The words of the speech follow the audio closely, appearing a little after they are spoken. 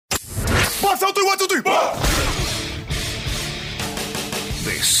1, 2, 3.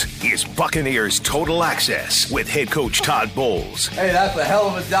 This is Buccaneers Total Access with head coach Todd Bowles. Hey, that's a hell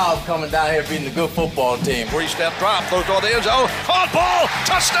of a job coming down here beating a good football team. 3-step drop, throws toward the end zone. Caught ball,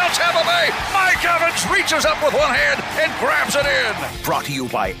 touchdown Tampa Bay. Mike Evans reaches up with one hand and grabs it in. Brought to you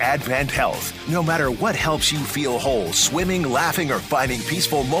by Advent Health. No matter what helps you feel whole, swimming, laughing, or finding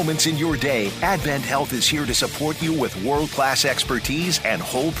peaceful moments in your day, Advent Health is here to support you with world-class expertise and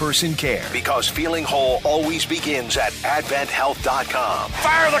whole person care. Because feeling whole always begins at adventhealth.com.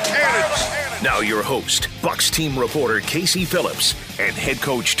 Fire the cannons! Now your host, Bucs team reporter Casey Phillips and head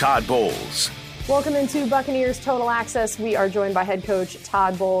coach Todd Bowles. Welcome into Buccaneers Total Access. We are joined by head coach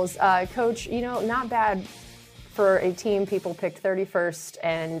Todd Bowles. Coach, not bad for a team people picked 31st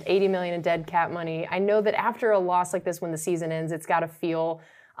and $80 million in dead cap money. I know that after a loss like this when the season ends, it's got to feel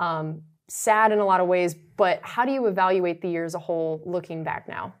sad in a lot of ways, but how do you evaluate the year as a whole looking back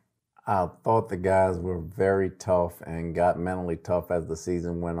now? I thought the guys were very tough and got mentally tough as the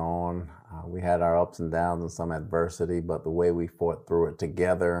season went on. We had our ups and downs and some adversity, but the way we fought through it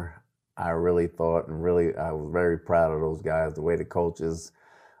together, I really thought and I was very proud of those guys, the way the coaches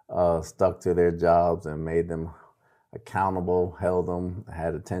stuck to their jobs and made them accountable, held them,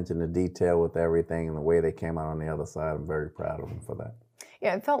 had attention to detail with everything, and the way they came out on the other side. I'm very proud of them for that.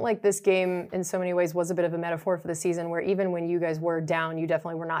 Yeah, it felt like this game in so many ways was a bit of a metaphor for the season where even when you guys were down, you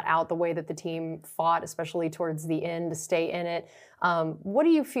definitely were not out the way that the team fought, especially towards the end to stay in it. What do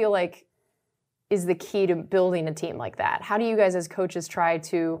you feel like is the key to building a team like that? How do you guys as coaches try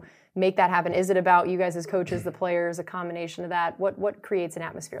to make that happen? Is it about you guys as coaches, the players, a combination of that? What creates an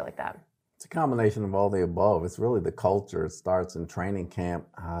atmosphere like that? It's a combination of all the above. It's really the culture. It starts in training camp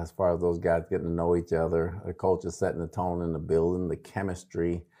as far as those guys getting to know each other. The coach is setting the tone in the building, the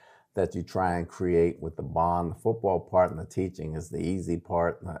chemistry that you try and create with the bond. The football part and the teaching is the easy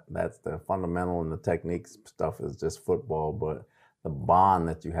part. That's the fundamental, and the technique stuff is just football. But the bond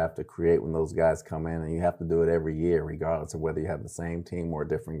that you have to create when those guys come in, and you have to do it every year, regardless of whether you have the same team or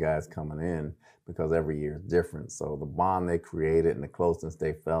different guys coming in, because every year is different. So the bond they created and the closeness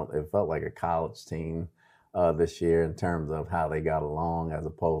they felt, it felt like a college team this year in terms of how they got along, as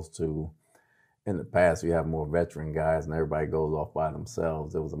opposed to in the past you have more veteran guys and everybody goes off by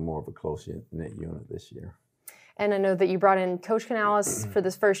themselves. It was more of a close-knit unit this year. And I know that you brought in Coach Canales for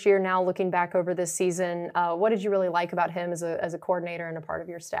this first year. Now looking back over this season, what did you really like about him as a coordinator and a part of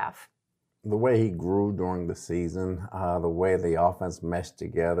your staff? The way he grew during the season, the way the offense meshed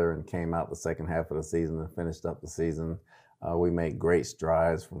together and came out the second half of the season and finished up the season. We made great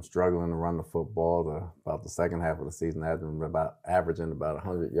strides from struggling to run the football to about the second half of the season, averaging about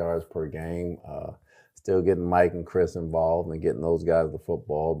 100 yards per game. Still getting Mike and Chris involved and getting those guys the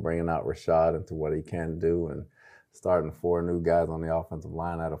football, bringing out Rashad into what he can do, and starting 4 new guys on the offensive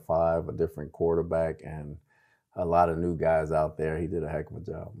line out of 5, a different quarterback, and a lot of new guys out there. He did a heck of a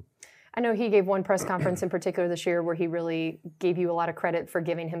job. I know he gave one press conference in particular this year where he really gave you a lot of credit for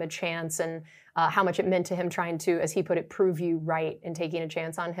giving him a chance and how much it meant to him trying to, as he put it, prove you right and taking a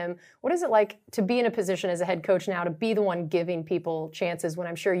chance on him. What is it like to be in a position as a head coach now to be the one giving people chances when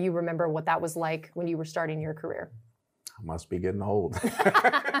I'm sure you remember what that was like when you were starting your career? I must be getting old.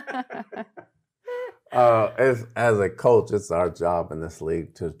 As a coach, it's our job in this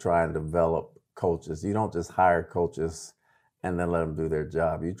league to try and develop coaches. You don't just hire coaches and then let them do their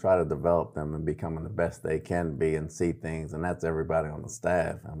job. You try to develop them and becoming the best they can be and see things, and that's everybody on the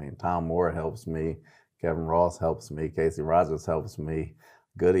staff. I mean, Tom Moore helps me, Kevin Ross helps me, Casey Rogers helps me,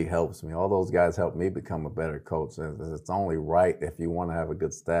 Goody helps me. All those guys help me become a better coach. And it's only right, if you want to have a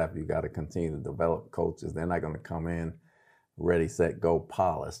good staff, you got to continue to develop coaches. They're not going to come in ready, set, go,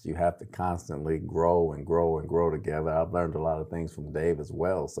 polished. You have to constantly grow and grow and grow together. I've learned a lot of things from Dave as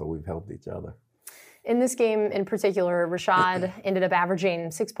well, so we've helped each other. In this game in particular, Rashad ended up averaging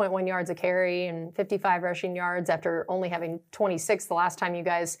 6.1 yards a carry and 55 rushing yards after only having 26 the last time you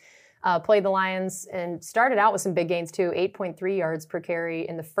guys played the Lions, and started out with some big gains too, 8.3 yards per carry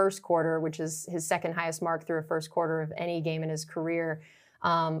in the first quarter, which is his second highest mark through a first quarter of any game in his career.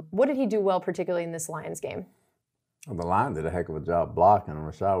 What did he do well, particularly in this Lions game? Well, the line did a heck of a job blocking.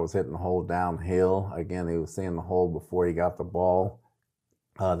 Rashad was hitting the hole downhill. Again, he was seeing the hole before he got the ball.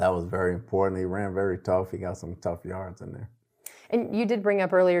 That was very important. He ran very tough. He got some tough yards in there. And you did bring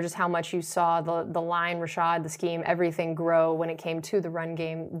up earlier just how much you saw the line, Rashad, the scheme, everything grow when it came to the run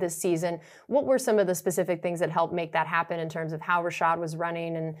game this season. What were some of the specific things that helped make that happen in terms of how Rashad was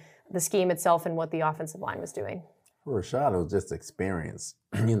running and the scheme itself and what the offensive line was doing? For Rashad, it was just experience.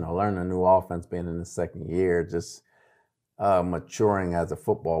 Learning a new offense, being in his second year, just maturing as a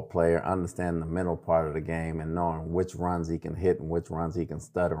football player, understanding the mental part of the game and knowing which runs he can hit and which runs he can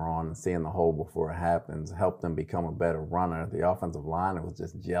stutter on and seeing the hole before it happens, helped him become a better runner. The offensive line was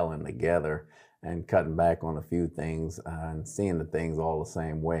just gelling together and cutting back on a few things and seeing the things all the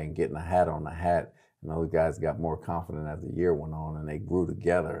same way and getting a hat on the hat. And those guys got more confident as the year went on and they grew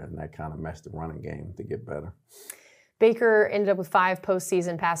together, and that kind of meshed the running game to get better. Baker ended up with 5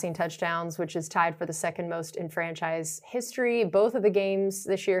 postseason passing touchdowns, which is tied for the second most in franchise history. Both of the games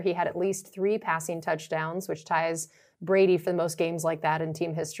this year, he had at least 3 passing touchdowns, which ties Brady for the most games like that in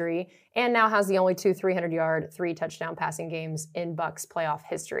team history, and now has the only 2 300-yard, 3-touchdown passing games in Bucs playoff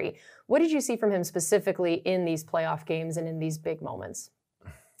history. What did you see from him specifically in these playoff games and in these big moments?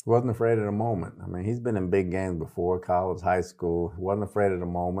 Wasn't afraid of the moment. I mean, he's been in big games before, college, high school. Wasn't afraid of the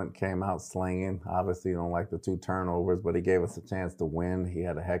moment. Came out slinging. Obviously, you don't like the 2 turnovers, but he gave us a chance to win. He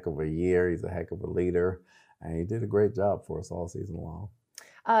had a heck of a year. He's a heck of a leader, and he did a great job for us all season long.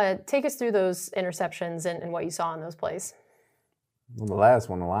 Take us through those interceptions and what you saw in those plays. Well, the last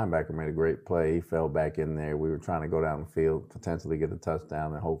one, the linebacker made a great play. He fell back in there. We were trying to go down the field, potentially get a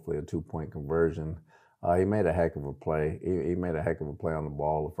touchdown, and hopefully a 2-point conversion. He made a heck of a play. He made a heck of a play on the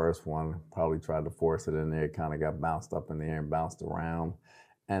ball. The first one, probably tried to force it in there, kind of got bounced up in the air and bounced around.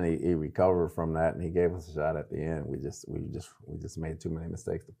 And he recovered from that, and he gave us a shot at the end. We just made too many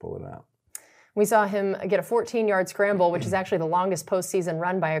mistakes to pull it out. We saw him get a 14-yard scramble, which is actually the longest postseason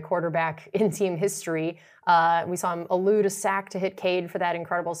run by a quarterback in team history. We saw him elude a sack to hit Cade for that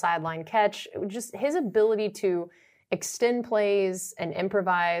incredible sideline catch. Just his ability to extend plays and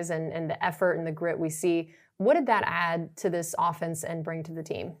improvise and the effort and the grit we see. What did that add to this offense and bring to the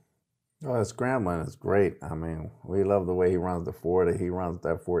team? Oh, his scrambling is great. I mean, we love the way he runs the 40. He runs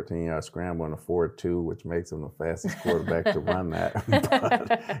that 14-yard scramble in a 4.2, which makes him the fastest quarterback to run that.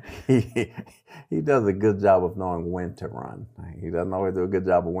 But he does a good job of knowing when to run. He doesn't always do a good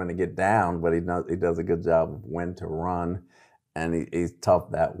job of when to get down, but he does a good job of when to run. And he's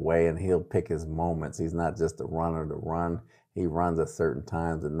tough that way, and he'll pick his moments. He's not just a runner to run. He runs at certain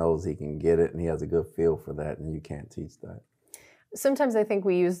times and knows he can get it, and he has a good feel for that, and you can't teach that. Sometimes I think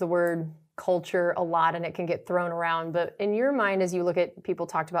we use the word culture a lot and it can get thrown around. But in your mind, as you look at people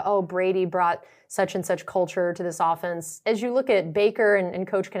talked about, oh, Brady brought such and such culture to this offense. As you look at Baker and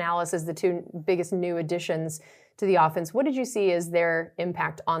Coach Canales as the 2 biggest new additions to the offense, what did you see as their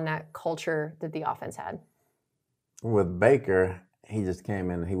impact on that culture that the offense had? With Baker, he just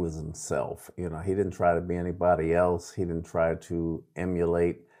came in and he was himself. You know, he didn't try to be anybody else. He didn't try to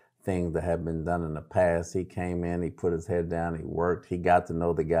emulate things that had been done in the past. He came in, he put his head down, he worked. He got to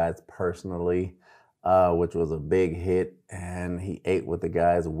know the guys personally, which was a big hit, and he ate with the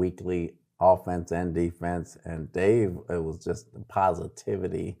guys weekly, offense and defense. And Dave, it was just the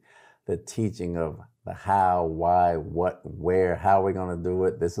positivity, the teaching of the how, why, what, where, how we're going to do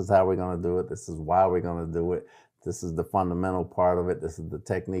it. This is how we're going to do it. This is why we're going to do it. This is the fundamental part of it. This is the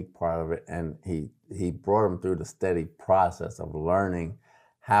technique part of it. And he brought them through the steady process of learning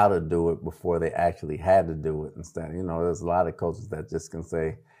how to do it before they actually had to do it. Instead, you know, there's a lot of coaches that just can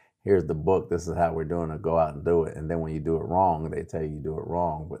say, here's the book, this is how we're doing it, go out and do it. And then when you do it wrong, they tell you do it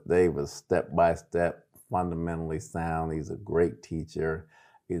wrong. But Dave was step by step, fundamentally sound. He's a great teacher.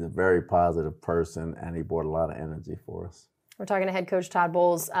 He's a very positive person, and he brought a lot of energy for us. We're talking to head coach Todd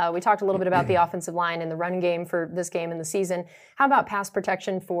Bowles. We talked a little bit about the offensive line and the run game for this game and the season. How about pass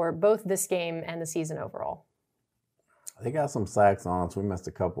protection for both this game and the season overall? They got some sacks on us. We missed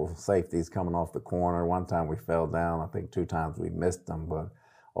a couple of safeties coming off the corner. One time we fell down. I think 2 times we missed them. But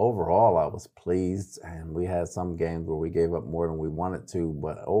overall, I was pleased. And we had some games where we gave up more than we wanted to.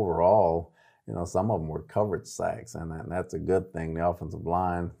 But overall, you know, some of them were coverage sacks. And that's a good thing. The offensive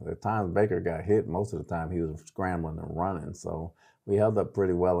line, the times Baker got hit, most of the time he was scrambling and running. So we held up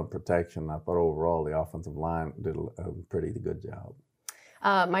pretty well in protection. I thought overall the offensive line did a pretty good job.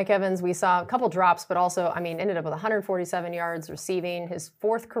 Mike Evans, we saw a couple drops, but also, ended up with 147 yards receiving, his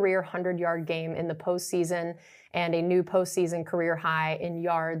 4th career 100-yard game in the postseason, and a new postseason career high in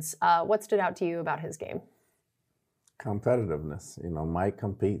yards. What stood out to you about his game? Competitiveness. You know, Mike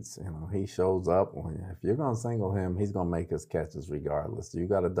competes. You know, he shows up. If you're going to single him, he's going to make his catches regardless. You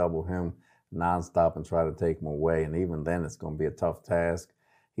got to double him nonstop and try to take him away, and even then it's going to be a tough task.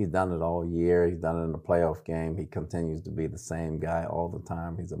 He's done it all year. He's done it in the playoff game. He continues to be the same guy all the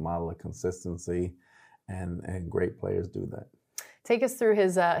time. He's a model of consistency, and great players do that. Take us through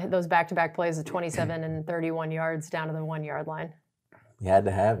his those back-to-back plays of 27 and 31 yards down to the 1-yard line. We had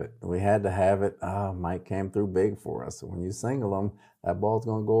to have it. We had to have it. Mike came through big for us. So when you single him, that ball's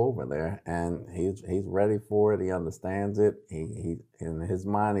going to go over there, and he's ready for it. He understands it. He in his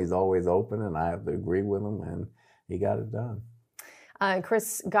mind, he's always open, and I have to agree with him. And he got it done.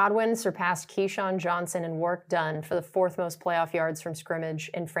 Chris Godwin surpassed Keyshawn Johnson in work done for the fourth most playoff yards from scrimmage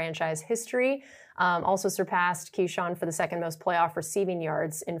in franchise history. Also surpassed Keyshawn for the second most playoff receiving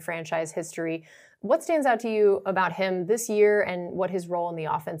yards in franchise history. What stands out to you about him this year and what his role in the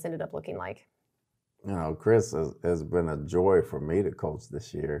offense ended up looking like? You know, Chris has been a joy for me to coach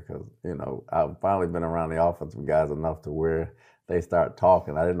this year because, you know, I've finally been around the offensive guys enough to where they start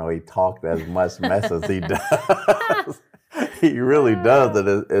talking. I didn't know he talked as much mess as he does. He really does.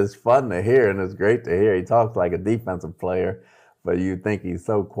 And it's fun to hear, and it's great to hear. He talks like a defensive player, but you think he's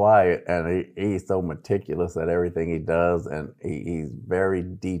so quiet, and he's so meticulous at everything he does, and he's very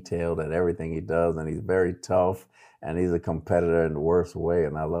detailed at everything he does, and he's very tough, and he's a competitor in the worst way,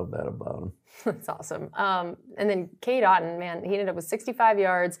 and I love that about him. That's awesome. And then Cade Otton, man, he ended up with 65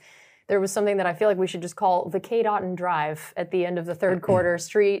 yards. There was something that I feel like we should just call the Cade Otton drive at the end of the third quarter.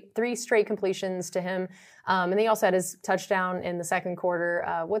 Three straight completions to him. And then he also had his touchdown in the second quarter.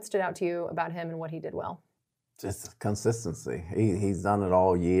 What stood out to you about him and what he did well? Just consistency. He's done it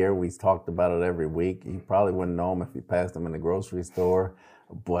all year. We've talked about it every week. You probably wouldn't know him if you passed him in the grocery store.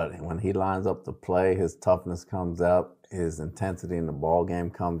 But when he lines up to play, his toughness comes out. His intensity in the ball game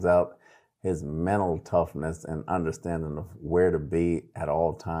comes out. His mental toughness and understanding of where to be at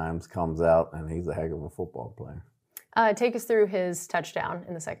all times comes out, and he's a heck of a football player. Take us through his touchdown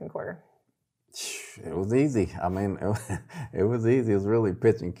in the second quarter. It was easy. I mean, it was easy. It was really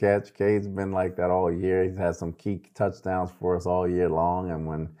pitch and catch. Cade's been like that all year. He's had some key touchdowns for us all year long, and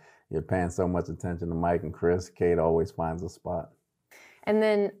when you're paying so much attention to Mike and Chris, Cade always finds a spot. And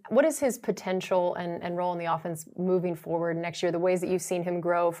then what is his potential and role in the offense moving forward next year, the ways that you've seen him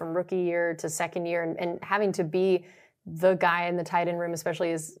grow from rookie year to second year and having to be the guy in the tight end room,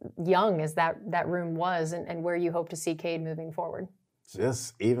 especially as young as that room was, and where you hope to see Cade moving forward?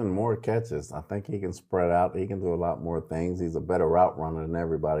 Just even more catches. I think he can spread out. He can do a lot more things. He's a better route runner than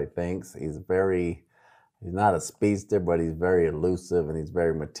everybody thinks. He's not a speedster, but he's very elusive, and he's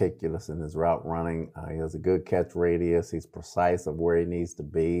very meticulous in his route running. He has a good catch radius. He's precise of where he needs to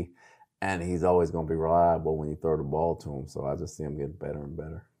be, and he's always going to be reliable when you throw the ball to him. So I just see him getting better and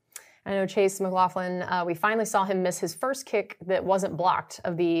better. I know Chase McLaughlin, we finally saw him miss his first kick that wasn't blocked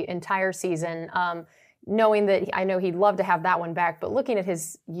of the entire season. Knowing that, I know he'd love to have that one back, but looking at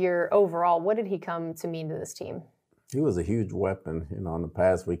his year overall, what did he come to mean to this team? He was a huge weapon. You know, in the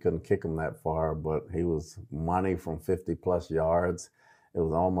past, we couldn't kick him that far, but he was money from 50-plus yards. It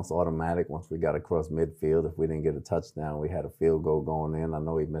was almost automatic once we got across midfield. If we didn't get a touchdown, we had a field goal going in. I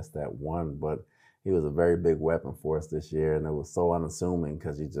know he missed that one, but he was a very big weapon for us this year, and it was so unassuming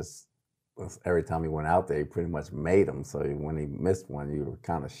because every time he went out there, he pretty much made them. So when he missed one, you were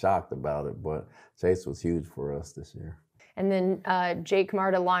kind of shocked about it, but Chase was huge for us this year. And then Jake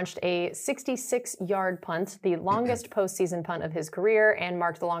Marta launched a 66-yard punt, the longest postseason punt of his career, and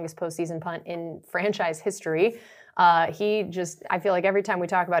marked the longest postseason punt in franchise history. I feel like every time we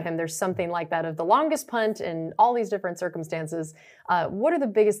talk about him, there's something like that of the longest punt in all these different circumstances. What are the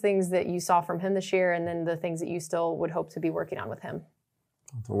biggest things that you saw from him this year, and then the things that you still would hope to be working on with him?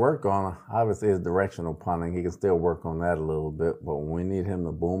 To work on, obviously, his directional punting, he can still work on that a little bit, but when we need him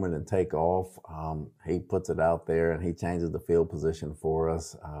to boom it and take off, he puts it out there and he changes the field position for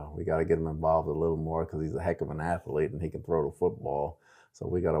us. We got to get him involved a little more because he's a heck of an athlete and he can throw the football. So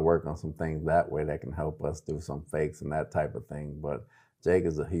we got to work on some things that way that can help us do some fakes and that type of thing. But Jake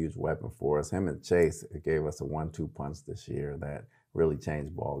is a huge weapon for us. Him and Chase gave us a 1-2 punch this year that really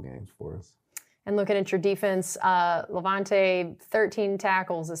changed ball games for us. And looking at your defense, Levante, 13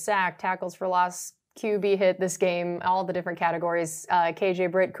 tackles, a sack, tackles for loss, QB hit this game, all the different categories.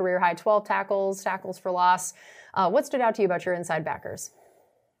 KJ Britt, career high 12 tackles, tackles for loss. What stood out to you about your inside backers?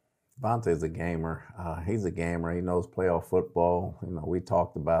 Levante's a gamer. He's a gamer. He knows playoff football. You know, we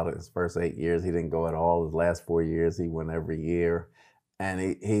talked about it. His first 8 years, he didn't go at all. His last 4 years, he went every year.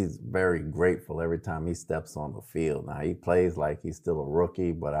 And he's very grateful every time he steps on the field. Now, he plays like he's still a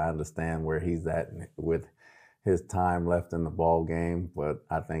rookie, but I understand where he's at with his time left in the ball game. But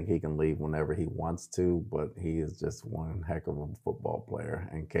I think he can leave whenever he wants to, but he is just one heck of a football player.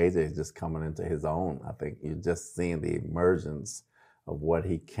 And KJ is just coming into his own. I think you're just seeing the emergence of what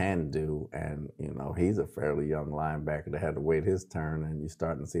he can do. And, you know, he's a fairly young linebacker that had to wait his turn, and you're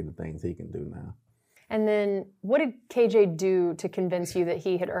starting to see the things he can do now. And then what did KJ do to convince you that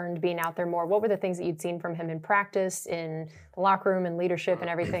he had earned being out there more? What were the things that you'd seen from him in practice, in the locker room and leadership and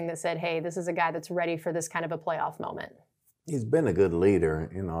everything that said, hey, this is a guy that's ready for this kind of a playoff moment? He's been a good leader.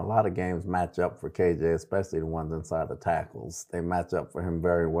 You know, a lot of games match up for KJ, especially the ones inside the tackles. They match up for him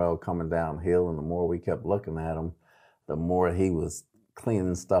very well coming downhill, and the more we kept looking at him, the more he was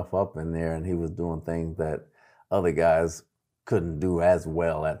cleaning stuff up in there, and he was doing things that other guys couldn't do as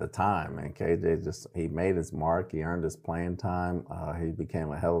well at the time. And KJ he made his mark. He earned his playing time. He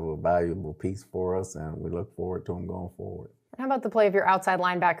became a hell of a valuable piece for us, and we look forward to him going forward. How about the play of your outside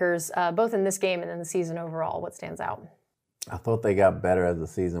linebackers, both in this game and in the season overall? What stands out? I thought they got better as the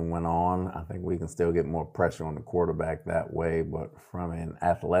season went on. I think we can still get more pressure on the quarterback that way, but from an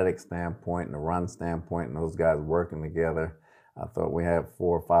athletic standpoint and a run standpoint and those guys working together, I thought we had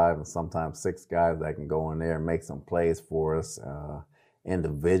 4 or 5 and sometimes 6 guys that can go in there and make some plays for us.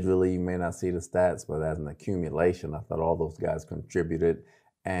 Individually, you may not see the stats, but as an accumulation, I thought all those guys contributed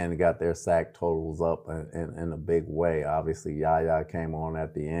and got their sack totals up in a big way. Obviously, Yaya came on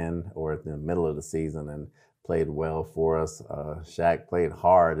at the end or at the middle of the season and played well for us. Shaq played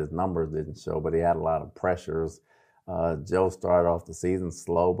hard. His numbers didn't show, but he had a lot of pressures. Joe started off the season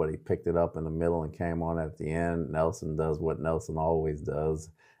slow, but he picked it up in the middle and came on at the end. Nelson does what Nelson always does.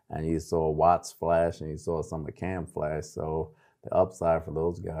 And you saw Watts flash and you saw some of Cam flash. So the upside for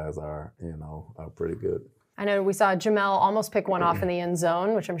those guys are pretty good. I know we saw Jamel almost pick one off in the end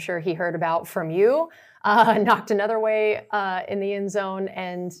zone, which I'm sure he heard about from you. Knocked another way in the end zone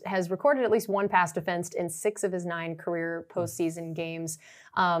and has recorded at least one pass defensed in 6 of his 9 career postseason games.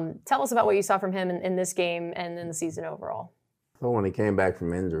 Tell us about what you saw from him in this game and in the season overall. So when he came back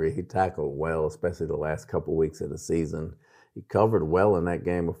from injury, he tackled well, especially the last couple weeks of the season. He covered well in that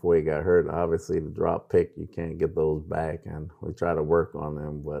game before he got hurt. Obviously, the drop pick, you can't get those back, and we try to work on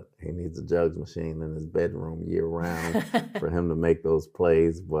him, but he needs a jugs machine in his bedroom year-round for him to make those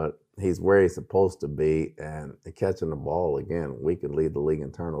plays. But he's where he's supposed to be, and catching the ball, again, we could lead the league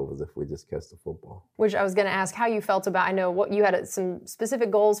in turnovers if we just catch the football. Which I was going to ask how you felt about, I know what you had some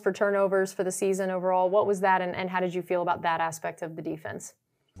specific goals for turnovers for the season overall. What was that, and how did you feel about that aspect of the defense?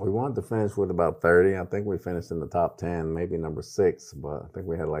 We wanted to finish with about 30. I think we finished in the top 10, maybe number 6, but I think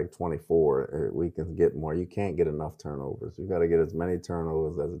we had like 24. We can get more. You can't get enough turnovers. You got to get as many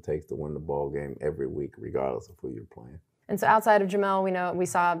turnovers as it takes to win the ball game every week, regardless of who you're playing. And so outside of Jamel, we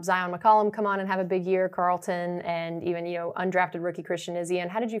saw Zion McCollum come on and have a big year, Carlton, and even, undrafted rookie Christian Izzy. And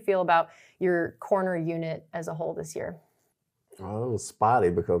how did you feel about your corner unit as a whole this year? Well, it was spotty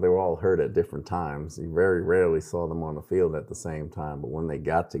because they were all hurt at different times. You very rarely saw them on the field at the same time. But when they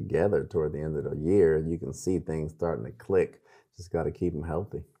got together toward the end of the year, you can see things starting to click. Just got to keep them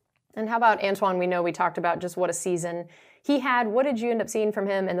healthy. And how about Antoine? We know we talked about just what a season he had. What did you end up seeing from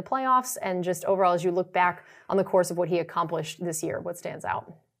him in the playoffs? And just overall, as you look back on the course of what he accomplished this year, what stands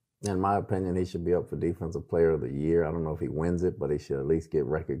out? In my opinion, he should be up for Defensive Player of the Year. I don't know if he wins it, but he should at least get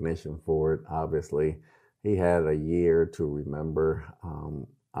recognition for it. Obviously, he had a year to remember.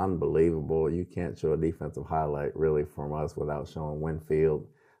 Unbelievable. You can't show a defensive highlight really from us without showing Winfield.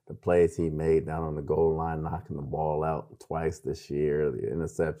 The plays he made down on the goal line, knocking the ball out twice this year, the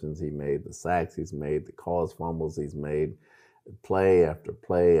interceptions he made, the sacks he's made, the caused fumbles he's made, play after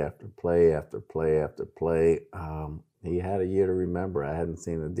play after play after play after play. He had a year to remember. I hadn't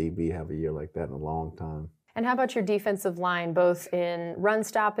seen a DB have a year like that in a long time. And how about your defensive line, both in run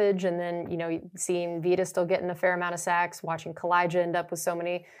stoppage and then, seeing Vita still getting a fair amount of sacks, watching Kalijah end up with so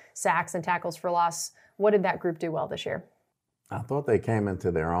many sacks and tackles for loss. What did that group do well this year? I thought they came into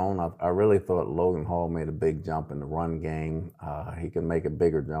their own. I really thought Logan Hall made a big jump in the run game. He can make a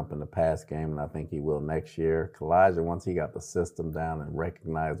bigger jump in the pass game, and I think he will next year. Kalijah, once he got the system down and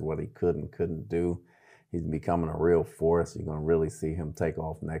recognized what he could and couldn't do, he's becoming a real force. You're going to really see him take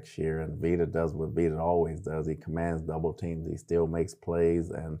off next year. And Vita does what Vita always does. He commands double teams. He still makes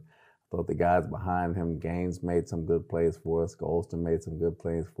plays. And I thought the guys behind him, Gaines made some good plays for us. Golston made some good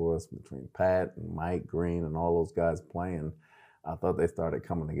plays for us between Pat and Mike Green and all those guys playing. I thought they started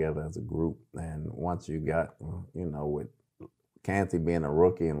coming together as a group. And once you got, with Canty being a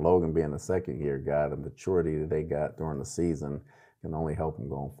rookie and Logan being a second-year guy, the maturity that they got during the season can only help them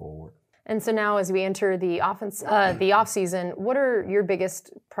going forward. And so now as we enter the offseason, what are your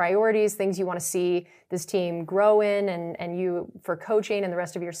biggest priorities, things you want to see this team grow in, and you for coaching and the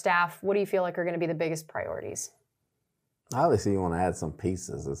rest of your staff, what do you feel like are going to be the biggest priorities? Obviously, you want to add some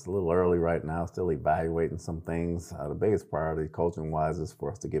pieces. It's a little early right now, still evaluating some things. The biggest priority, coaching-wise, is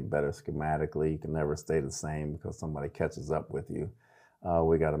for us to get better schematically. You can never stay the same because somebody catches up with you.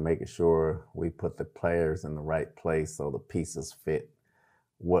 We got to make sure we put the players in the right place so the pieces fit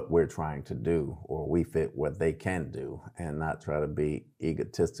what we're trying to do, or we fit what they can do, and not try to be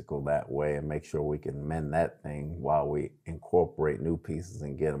egotistical that way, and make sure we can mend that thing while we incorporate new pieces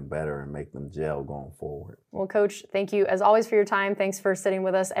and get them better and make them gel going forward. Well, Coach, thank you as always for your time. Thanks for sitting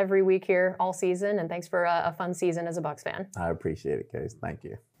with us every week here all season, and thanks for a fun season as a Bucs fan. I appreciate it, Case. Thank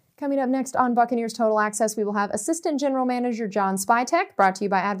you. Coming up next on Buccaneers Total Access, we will have Assistant General Manager John Spytek, brought to you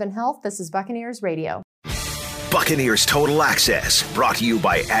by Advent Health. This is Buccaneers Radio. Buccaneers Total Access, brought to you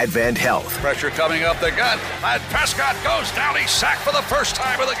by Advent Health. Pressure coming up the gut, and Prescott goes down. He's sacked for the first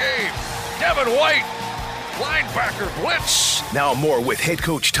time of the game. Devin White, linebacker blitz. Now more with head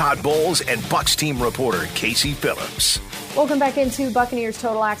coach Todd Bowles and Bucs team reporter Casey Phillips. Welcome back into Buccaneers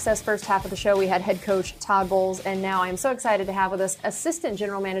Total Access. First half of the show, we had head coach Todd Bowles, and now I am so excited to have with us Assistant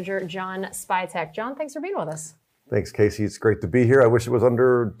General Manager John Spytek. John, thanks for being with us. Thanks, Casey. It's great to be here. I wish it was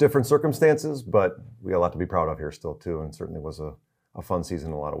under different circumstances, but we got a lot to be proud of here still, too, and certainly was a fun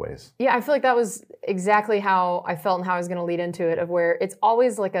season in a lot of ways. Yeah, I feel like that was exactly how I felt and how I was going to lead into it, of where it's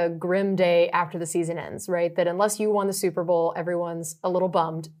always like a grim day after the season ends, right? That unless you won the Super Bowl, everyone's a little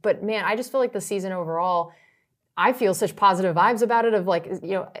bummed. But man, I just feel like the season overall, I feel such positive vibes about it, of like,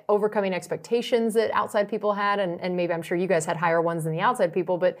 you know, overcoming expectations that outside people had, and maybe I'm sure you guys had higher ones than the outside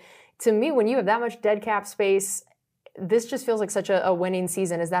people. But to me, when you have that much dead cap space, this just feels like such a winning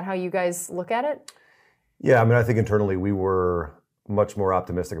season. Is that how you guys look at it? Yeah, I mean, I think internally we were much more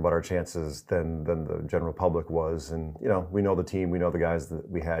optimistic about our chances than the general public was. And, you know, we know the team, we know the guys that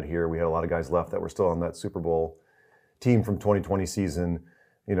we had here. We had a lot of guys left that were still on that Super Bowl team from 2020 season.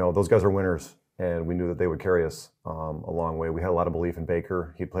 You know, those guys are winners, and we knew that they would carry us a long way. We had a lot of belief in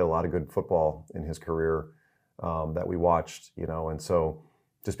Baker. He played a lot of good football in his career that we watched, you know, and so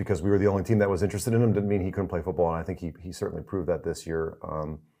just because we were the only team that was interested in him didn't mean he couldn't play football, and I think he certainly proved that this year.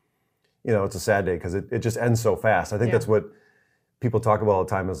 You know, it's a sad day because it just ends so fast. I think that's what people talk about all the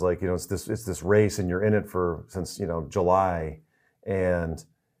time, is like, you know, it's this race, and you're in it since, you know, July, and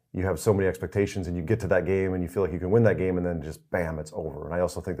you have so many expectations, and you get to that game and you feel like you can win that game, and then just bam, it's over. And I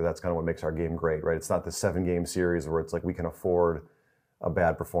also think that that's kind of what makes our game great, right? It's not the 7-game series where it's like we can afford a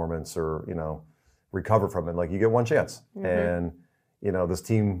bad performance or, you know, recover from it. Like, you get one chance. Mm-hmm. And, you know, this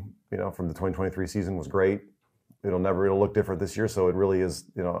team, you know, from the 2023 season was great. It'll look different this year. So it really is,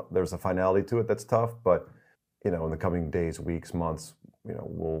 you know, there's a finality to it that's tough, but, you know, in the coming days, weeks, months, you know,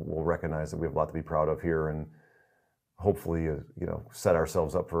 we'll recognize that we have a lot to be proud of here, and hopefully, you know, set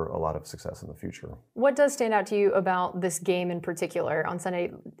ourselves up for a lot of success in the future. What does stand out to you about this game in particular? On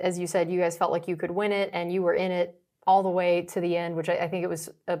Sunday, as you said, you guys felt like you could win it, and you were in it all the way to the end, which I think it was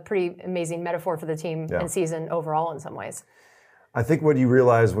a pretty amazing metaphor for the team and season overall in some ways. I think what you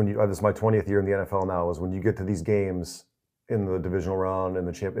realize when this is my 20th year in the NFL now, is when you get to these games in the divisional round and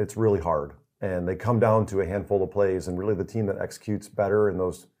the champ, it's really hard. And they come down to a handful of plays, and really the team that executes better in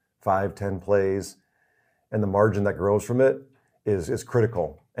those 5-10 plays and the margin that grows from it is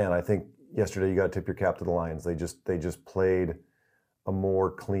critical. And I think yesterday you got to tip your cap to the Lions. They just played a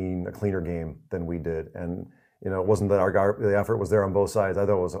cleaner game than we did. And, you know, it wasn't that the effort was there on both sides. I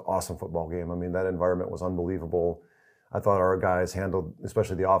thought it was an awesome football game. I mean, that environment was unbelievable. I thought our guys handled,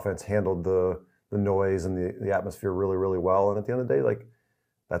 especially the offense, handled the noise and the atmosphere really, really well. And at the end of the day, like,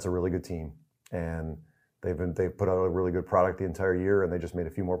 that's a really good team. And they've put out a really good product the entire year, and they just made a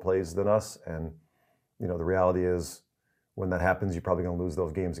few more plays than us. And, you know, the reality is, when that happens, you're probably going to lose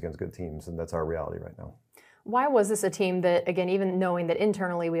those games against good teams, and that's our reality right now. Why was this a team that, again, even knowing that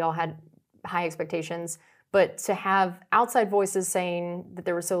internally we all had high expectations, but to have outside voices saying that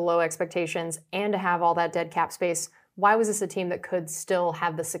there were so low expectations and to have all that dead cap space, why was this a team that could still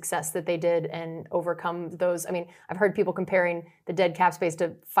have the success that they did and overcome those? I mean, I've heard people comparing the dead cap space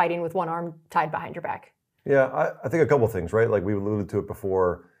to fighting with one arm tied behind your back. Yeah, I think a couple of things, right? Like, we alluded to it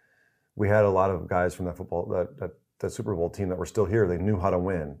before. We had a lot of guys from that Super Bowl team that were still here. They knew how to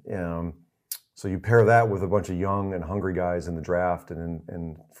win. So you pair that with a bunch of young and hungry guys in the draft and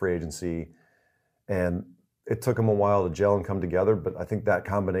in free agency, and it took them a while to gel and come together. But I think that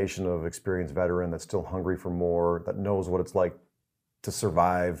combination of experienced veteran that's still hungry for more, that knows what it's like to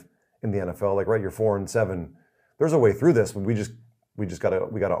survive in the NFL. Like, right, you're 4-7. There's a way through this, but we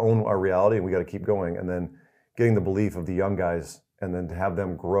gotta own our reality, and we gotta keep going. And then getting the belief of the young guys, and then to have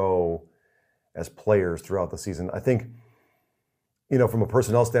them grow as players throughout the season. I think, you know, from a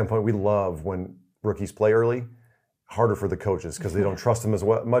personnel standpoint, we love when rookies play early. Harder for the coaches because they don't trust them as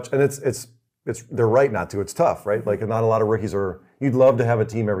much. And it's they're right not to. It's tough, right? Like, not a lot of rookies are. You'd love to have a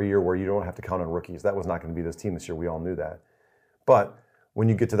team every year where you don't have to count on rookies. That was not going to be this team this year. We all knew that. But when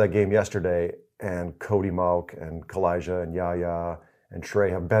you get to that game yesterday, and Cody Mauch and Kalijah and Yaya and Trey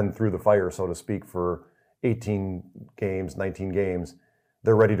have been through the fire, so to speak, for 18 games, 19 games,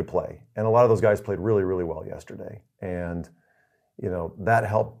 they're ready to play. And a lot of those guys played really, really well yesterday. And, you know, that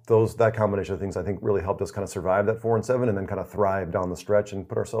helped, that combination of things, I think, really helped us kind of survive that 4-7 and then kind of thrive down the stretch and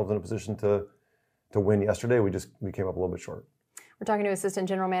put ourselves in a position to win yesterday. We came up a little bit short. We're talking to Assistant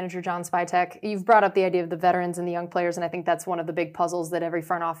General Manager John Spytek. You've brought up the idea of the veterans and the young players, and I think that's one of the big puzzles that every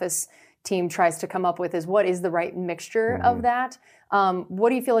front office team tries to come up with is what is the right mixture of that? What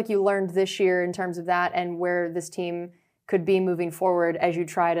do you feel like you learned this year in terms of that and where this team could be moving forward as you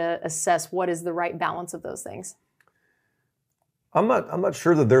try to assess what is the right balance of those things? I'm not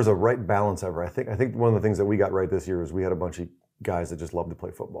sure that there's a right balance ever. I think one of the things that we got right this year is we had a bunch of guys that just love to play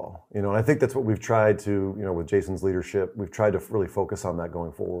football. And I think that's what we've tried to, with Jason's leadership, we've tried to really focus on that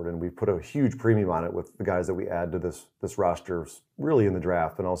going forward. And we've put a huge premium on it with the guys that we add to this roster, really in the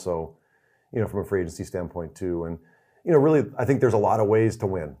draft and also, from a free agency standpoint too. And, really, I think there's a lot of ways to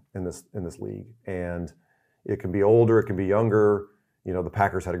win in this league. And it can be older, it can be younger. The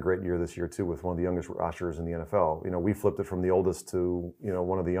Packers had a great year this year too with one of the youngest rosters in the NFL. We flipped it from the oldest to,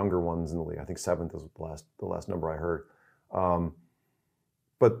 one of the younger ones in the league. I think 7th is the last number I heard.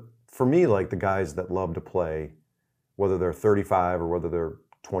 But for me, like the guys that love to play, whether they're 35 or whether they're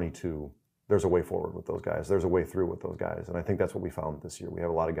 22, there's a way forward with those guys. There's a way through with those guys. And I think that's what we found this year. We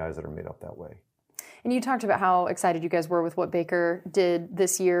have a lot of guys that are made up that way. And you talked about how excited you guys were with what Baker did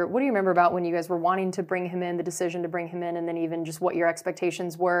this year. What do you remember about when you guys were wanting to bring him in, the decision to bring him in, and then even just what your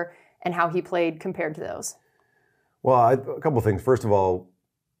expectations were and how he played compared to those? Well, a couple of things. First of all,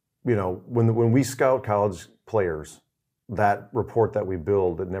 when we scout college players, that report that we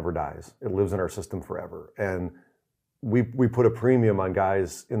build, it never dies. It lives in our system forever. And we put a premium on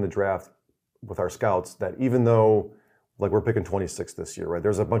guys in the draft with our scouts that even though, like we're picking 26 this year, right?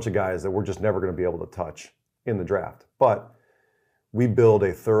 There's a bunch of guys that we're just never going to be able to touch in the draft. But we build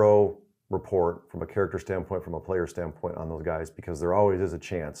a thorough report from a character standpoint, from a player standpoint on those guys because there always is a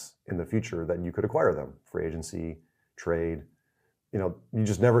chance in the future that you could acquire them. Free agency, trade, you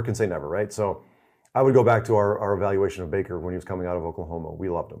just never can say never, right? So I would go back to our evaluation of Baker when he was coming out of Oklahoma. We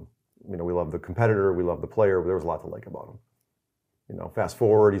loved him. We loved the competitor, we loved the player, but there was a lot to like about him. Fast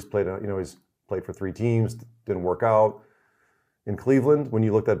forward, he's played for 3 teams, didn't work out. In Cleveland, when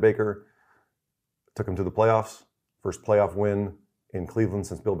you looked at Baker, took him to the playoffs, first playoff win in Cleveland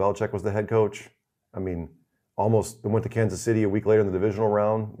since Bill Belichick was the head coach. Almost went to Kansas City a week later in the divisional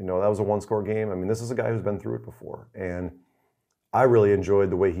round. That was a 1-score game. This is a guy who's been through it before. And I really enjoyed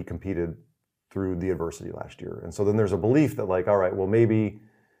the way he competed through the adversity last year. And so then there's a belief that all right, well, maybe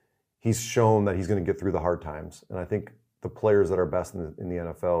he's shown that he's going to get through the hard times. And I think the players that are best in the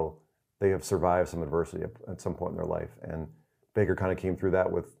NFL, they have survived some adversity at some point in their life. And Baker kind of came through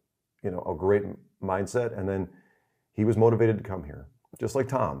that with, a great mindset. And then he was motivated to come here. Just like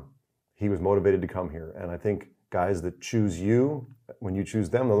Tom, he was motivated to come here. And I think guys that choose you, when you choose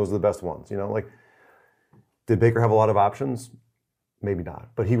them, those are the best ones. Did Baker have a lot of options? Maybe not,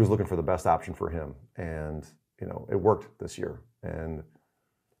 but he was looking for the best option for him, and it worked this year, and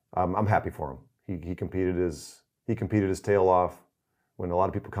I'm happy for him. He competed his tail off when a lot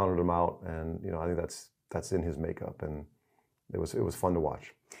of people counted him out, and I think that's in his makeup, and it was fun to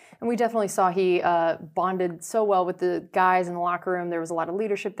watch. And we definitely saw he bonded so well with the guys in the locker room. There was a lot of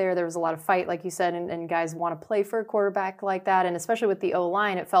leadership there. There was a lot of fight, like you said, and guys want to play for a quarterback like that, and especially with the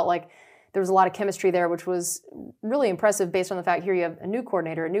O-line, it felt like there was a lot of chemistry there, which was really impressive based on the fact here you have a new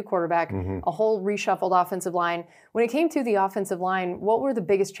coordinator, a new quarterback, a whole reshuffled offensive line. When it came to the offensive line, what were the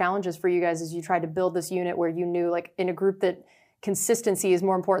biggest challenges for you guys as you tried to build this unit where you knew, like in a group that consistency is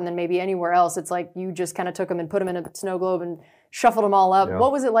more important than maybe anywhere else, it's like you just kind of took them and put them in a snow globe and shuffled them all up. Yeah.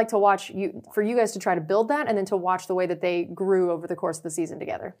 What was it like to watch for you guys to try to build that and then to watch the way that they grew over the course of the season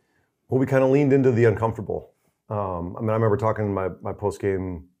together? Well, we kind of leaned into the uncomfortable. I remember talking in my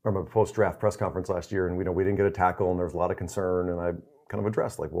post-game or my post-draft press conference last year, and we didn't get a tackle, and there was a lot of concern, and I kind of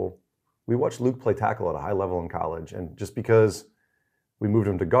addressed we watched Luke play tackle at a high level in college, and just because we moved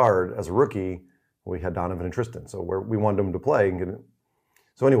him to guard as a rookie, we had Donovan and Tristan, so we wanted him to play and get it.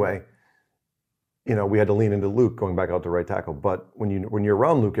 So anyway, we had to lean into Luke going back out to right tackle. But when you're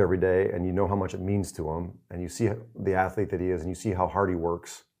around Luke every day and you know how much it means to him, and you see the athlete that he is, and you see how hard he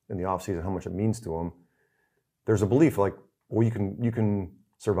works in the offseason, how much it means to him, there's a belief you can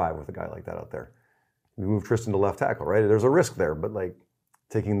survive with a guy like that out there. We move Tristan to left tackle, right? There's a risk there, but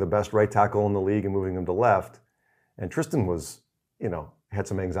taking the best right tackle in the league and moving him to left, and Tristan was, had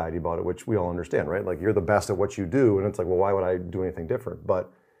some anxiety about it, which we all understand, right? You're the best at what you do, and it's well, why would I do anything different?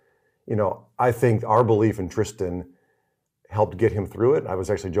 But, I think our belief in Tristan helped get him through it. I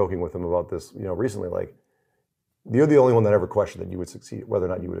was actually joking with him about this, recently, you're the only one that ever questioned that you would succeed, whether or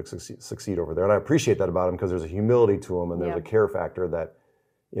not you would succeed over there. And I appreciate that about him because there's a humility to him and there's a care factor that,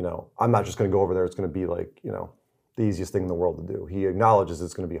 I'm not just going to go over there. It's going to be the easiest thing in the world to do. He acknowledges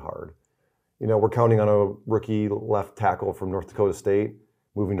it's going to be hard. We're counting on a rookie left tackle from North Dakota State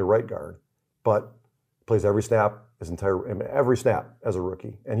moving to right guard, but plays every snap, every snap as a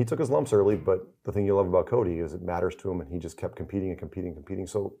rookie. And he took his lumps early, but the thing you love about Cody is it matters to him, and he just kept competing and competing and competing.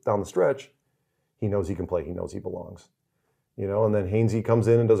 So down the stretch, he knows he can play. He knows he belongs. And then Hainsey comes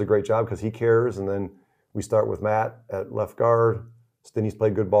in and does a great job because he cares. And then we start with Matt at left guard. Stinney's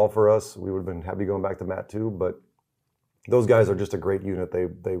played good ball for us. We would have been happy going back to Matt too, but those guys are just a great unit.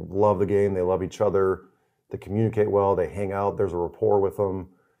 They love the game. They love each other. They communicate well. They hang out. There's a rapport with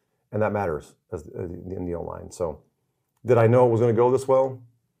them, and that matters in the O-line. So, did I know it was going to go this well?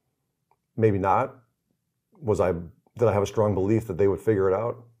 Maybe not. Did I have a strong belief that they would figure it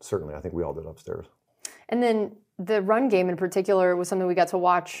out? Certainly. I think we all did upstairs. And then the run game in particular was something we got to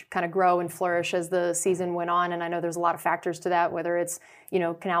watch kind of grow and flourish as the season went on. And I know there's a lot of factors to that, whether it's,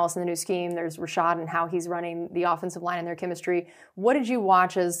 Canales in the new scheme, there's Rashad and how he's running the offensive line and their chemistry. What did you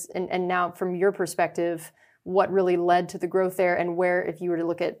watch and now from your perspective, what really led to the growth there, and where, if you were to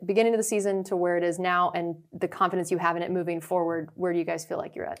look at beginning of the season to where it is now and the confidence you have in it moving forward, where do you guys feel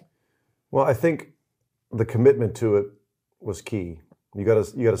like you're at? Well, I think the commitment to it was key. You got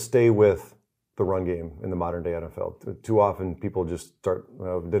to stay with the run game in the modern day NFL. Too often people just start,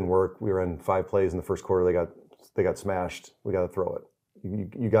 it didn't work. We were in 5 plays in the first quarter. They got smashed. We got to throw it.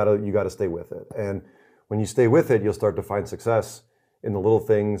 You got to stay with it. And when you stay with it, you'll start to find success in the little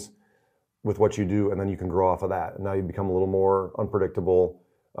things with what you do, and then you can grow off of that. And now you become a little more unpredictable.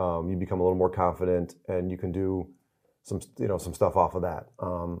 You become a little more confident, and you can do some stuff off of that.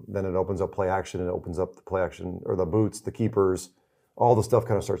 Then it opens up play action. It opens up the play action or the boots, the keepers. All the stuff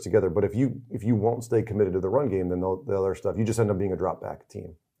kind of starts together. But if you won't stay committed to the run game, then the other stuff, you just end up being a drop back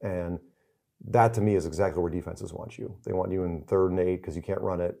team. And that to me is exactly where defenses want you. They want you in 3rd and 8 because you can't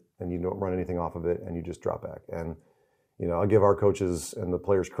run it and you don't run anything off of it and you just drop back. And I'll give our coaches and the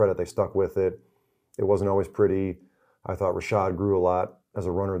players credit. They stuck with it. It wasn't always pretty. I thought Rashad grew a lot as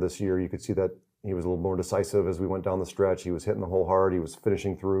a runner this year. You could see that he was a little more decisive as we went down the stretch. He was hitting the hole hard. He was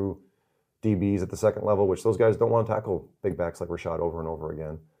finishing through DBs at the second level, which those guys don't want to tackle big backs like Rashad over and over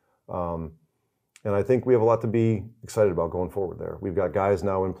again. And I think we have a lot to be excited about going forward there. We've got guys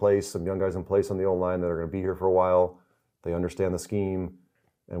now in place, some young guys in place on the O-line that are going to be here for a while. They understand the scheme,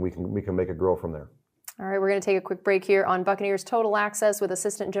 and we can make it grow from there. All right, we're going to take a quick break here on Buccaneers Total Access with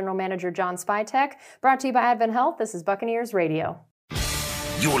Assistant General Manager John Spytek. Brought to you by Advent Health. This is Buccaneers Radio.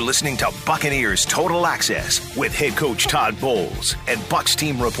 You're listening to Buccaneers Total Access with head coach Todd Bowles and Bucs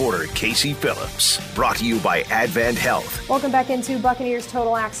team reporter Casey Phillips. Brought to you by Advent Health. Welcome back into Buccaneers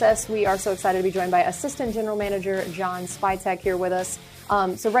Total Access. We are so excited to be joined by Assistant General Manager John Spytek here with us.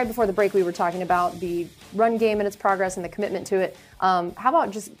 So right before the break, we were talking about the run game and its progress and the commitment to it. How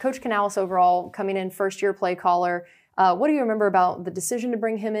about just Coach Canales overall coming in first-year play caller? What do you remember about the decision to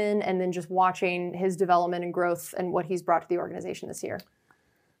bring him in and then just watching his development and growth and what he's brought to the organization this year?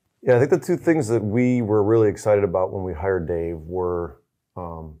 Yeah, I think the 2 things that we were really excited about when we hired Dave were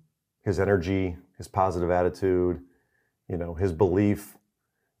his energy, his positive attitude, his belief.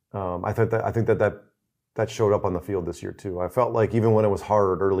 I think that showed up on the field this year too. I felt like even when it was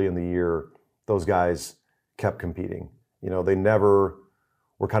hard early in the year, those guys kept competing. They never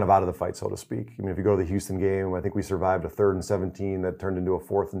were kind of out of the fight, so to speak. If you go to the Houston game, I think we survived a 3rd and 17 that turned into a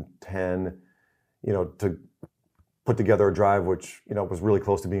 4th and 10, to put together a drive, which, was really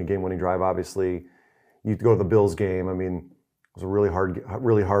close to being a game-winning drive, obviously. You go to the Bills game. It was a really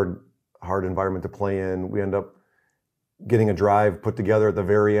hard environment to play in. We end up getting a drive put together at the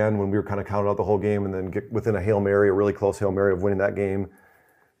very end when we were kind of counted out the whole game and then get within a Hail Mary, a really close Hail Mary of winning that game.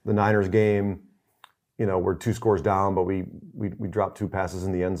 The Niners game, we're 2 scores down, but we dropped 2 passes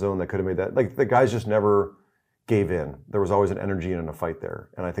in the end zone that could have made that. Like, the guys just never gave in. There was always an energy and a fight there.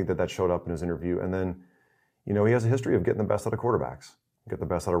 And I think that showed up in his interview. And then, he has a history of getting the best out of quarterbacks. Get the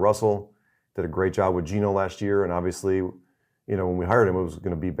best out of Russell. Did a great job with Geno last year. And obviously, when we hired him, it was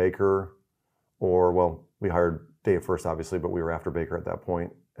going to be Baker we hired Dave first, obviously, but we were after Baker at that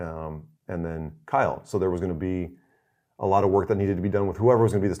point. And then Kyle. So there was going to be a lot of work that needed to be done with whoever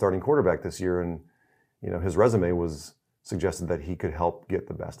was going to be the starting quarterback this year. And, his resume suggested that he could help get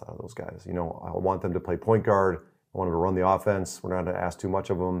the best out of those guys. I want them to play point guard. I want them to run the offense. We're not going to ask too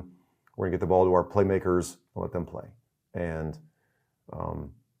much of them. We're going to get the ball to our playmakers and let them play. And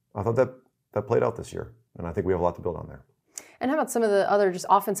I thought that played out this year. And I think we have a lot to build on there. And how about some of the other just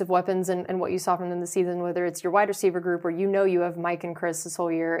offensive weapons and what you saw from them this season, whether it's your wide receiver group where you have Mike and Chris this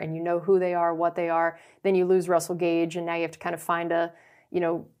whole year and who they are, what they are. Then you lose Russell Gage and now you have to kind of find a,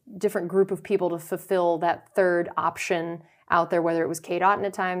 different group of people to fulfill that third option out there, whether it was Kate Otten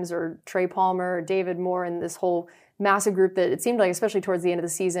at times or Trey Palmer or David Moore and this whole massive group that it seemed like, especially towards the end of the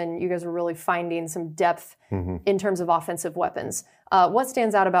season, you guys were really finding some depth in terms of offensive weapons. What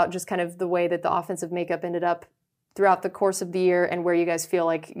stands out about just kind of the way that the offensive makeup ended up throughout the course of the year, and where you guys feel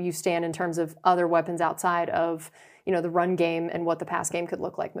like you stand in terms of other weapons outside of, the run game and what the pass game could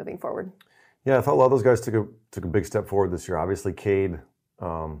look like moving forward? Yeah, I thought a lot of those guys took a big step forward this year. Obviously, Cade,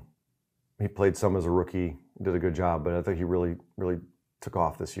 he played some as a rookie, did a good job, but I think he really took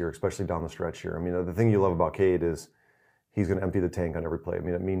off this year, especially down the stretch here. I mean, the thing you love about Cade is he's going to empty the tank on every play. I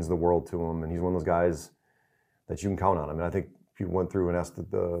mean, it means the world to him, and he's one of those guys that you can count on. I mean, I think if you went through and asked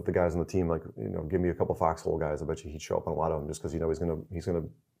the guys on the team, like, give me a couple foxhole guys, I bet you he'd show up on a lot of them, just because he's going to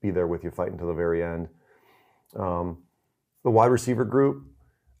be there with you fighting to the very end. The wide receiver group,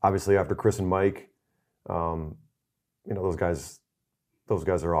 obviously after Chris and Mike, those guys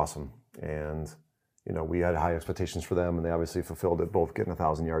are awesome, and we had high expectations for them, and they obviously fulfilled it, both getting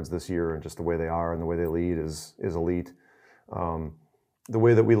 1,000 yards this year, and just the way they are and the way they lead is elite. The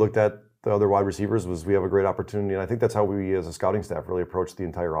way that we looked at the other wide receivers was we have a great opportunity, and I think that's how we as a scouting staff really approached the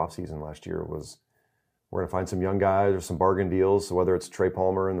entire offseason last year. Was we're going to find some young guys or some bargain deals, so whether it's Trey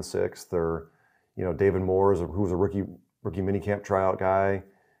Palmer in the 6th or David Moore, who was a rookie minicamp tryout guy,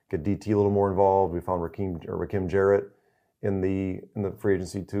 get DT a little more involved. We found Rakim Jarrett in the free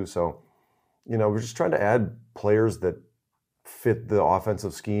agency too. So we're just trying to add players that fit the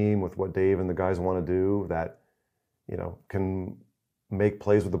offensive scheme with what Dave and the guys want to do, that can make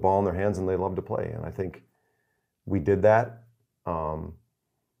plays with the ball in their hands and they love to play. And I think we did that.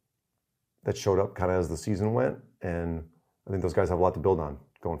 That showed up kind of as the season went, and I think those guys have a lot to build on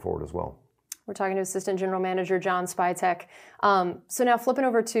going forward as well. We're talking to Assistant General Manager John Spytek. So now flipping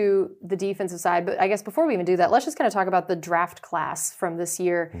over to the defensive side, but I guess before we even do that, let's just kind of talk about the draft class from this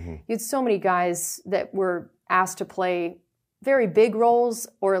year. You had so many guys that were asked to play very big roles,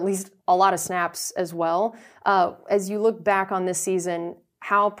 or at least a lot of snaps as well. As you look back on this season,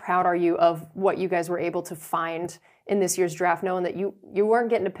 how proud are you of what you guys were able to find in this year's draft, knowing that you weren't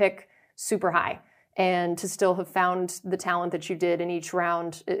getting to pick super high, and to still have found the talent that you did in each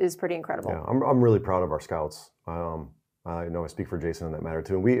round is pretty incredible. Yeah, I'm really proud of our scouts. I know I speak for Jason in that matter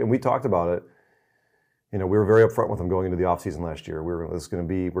too. And we talked about it. We were very upfront with them going into the offseason last year. We're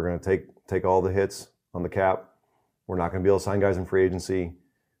going to take all the hits on the cap. We're not going to be able to sign guys in free agency.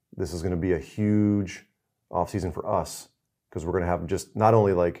 This is going to be a huge offseason for us, because we're going to have just not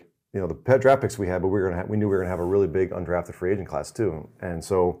only the pet draft picks we had, but we knew we were going to have a really big undrafted free agent class too. And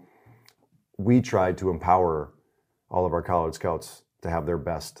so we tried to empower all of our college scouts to have their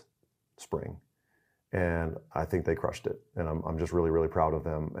best spring, and I think they crushed it. And I'm just really, really proud of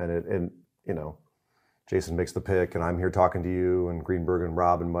them. And Jason makes the pick, and I'm here talking to you and Greenberg and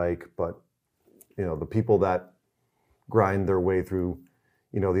Rob and Mike. But the people that grind their way through,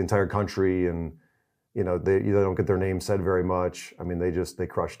 the entire country, and they don't get their name said very much. I mean, they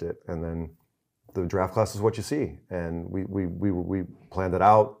crushed it. And then the draft class is what you see, and we planned it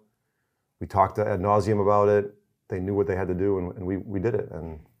out. We talked ad nauseum about it. They knew what they had to do, and we did it.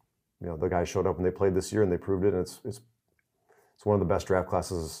 And the guys showed up and they played this year, and they proved it. And it's one of the best draft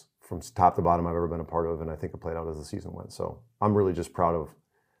classes from top to bottom I've ever been a part of, and I think it played out as the season went. So I'm really just proud of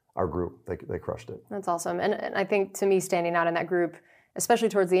our group. They crushed it. That's awesome. And I think, to me, standing out in that group, especially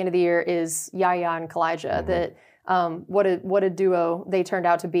towards the end of the year, is Yaya and Kalijah. That what a duo they turned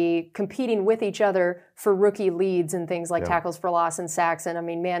out to be, competing with each other for rookie leads and things like tackles for loss and sacks. And I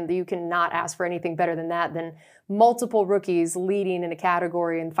mean, man, you cannot ask for anything better than that, than multiple rookies leading in a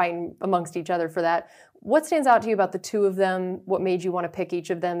category and fighting amongst each other for that. What stands out to you about the two of them? What made you want to pick each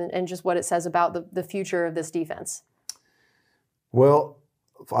of them, and just what it says about the future of this defense? Well,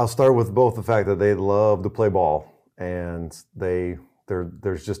 I'll start with both the fact that they love to play ball, and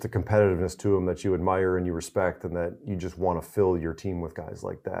there's just a competitiveness to them that you admire and you respect, and that you just want to fill your team with guys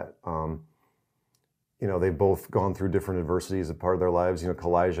like that. They've both gone through different adversities as part of their lives.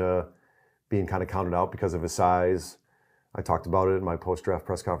 Kalijah being kind of counted out because of his size. I talked about it in my post-draft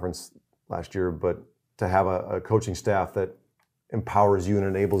press conference last year, but to have a coaching staff that empowers you and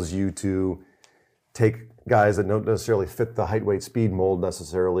enables you to take guys that don't necessarily fit the height, weight, speed mold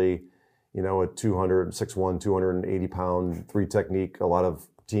necessarily, a 6'1", 280-pound, 3 technique, a lot of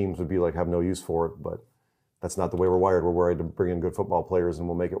teams would be like, have no use for it, but that's not the way we're wired. We're wired to bring in good football players, and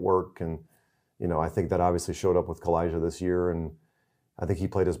we'll make it work. And, I think that obviously showed up with Kalijah this year, and I think he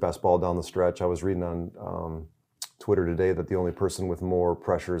played his best ball down the stretch. I was reading on Twitter today that the only person with more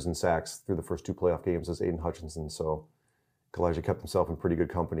pressures and sacks through the first 2 playoff games is Aiden Hutchinson. So Kalijah kept himself in pretty good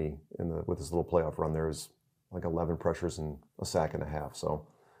company with his little playoff run. There was like 11 pressures and a sack and a half. So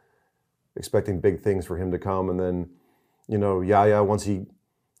expecting big things for him to come. And then, Yaya, once he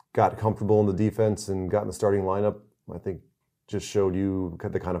got comfortable in the defense and got in the starting lineup, I think just showed you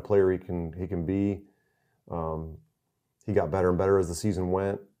the kind of player he can be. He got better and better as the season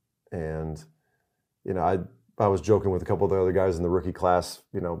went, and I was joking with a couple of the other guys in the rookie class,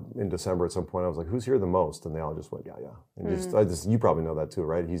 in December at some point. I was like, "Who's here the most?" And they all just went, "Yeah." And you probably know that too,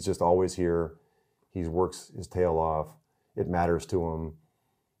 right? He's just always here. He works his tail off. It matters to him.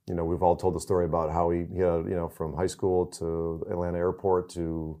 We've all told the story about how he had, from high school to Atlanta Airport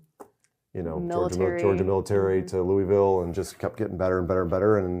to, Georgia military to Louisville, and just kept getting better and better and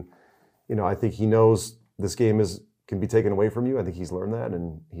better. And, I think he knows this game can be taken away from you. I think he's learned that,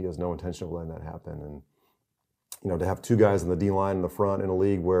 and he has no intention of letting that happen. And, to have two guys in the D-line in the front in a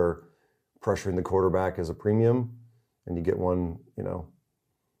league where pressuring the quarterback is a premium, and you get one,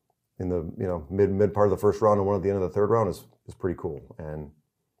 in the mid part of the first round and one at the end of the third round is pretty cool. And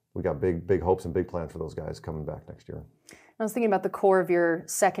we got big hopes and big plans for those guys coming back next year. I was thinking about the core of your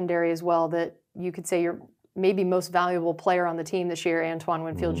secondary as well, that you could say you're maybe most valuable player on the team this year, Antoine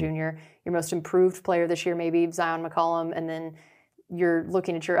Winfield Jr., your most improved player this year, maybe Zion McCollum, and then you're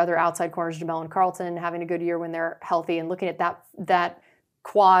looking at your other outside corners, Jamel and Carlton, having a good year when they're healthy, and looking at that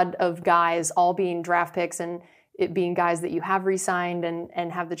quad of guys all being draft picks and it being guys that you have re-signed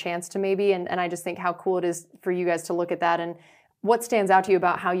and have the chance to maybe. And I just think how cool it is for you guys to look at that. And what stands out to you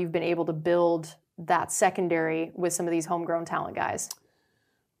about how you've been able to build that secondary with some of these homegrown talent guys?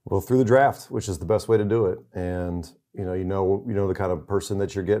 Well, through the draft, which is the best way to do it. And you know the kind of person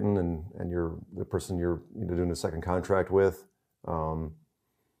that you're getting, and you're the person you're doing a second contract with. I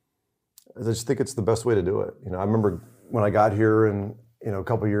just think it's the best way to do it. I remember when I got here, and a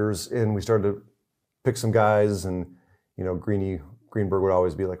couple years in, we started to pick some guys, and Greenberg would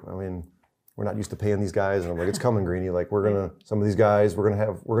always be like, we're not used to paying these guys, and I'm like, it's coming, Greeny. Like, some of these guys, we're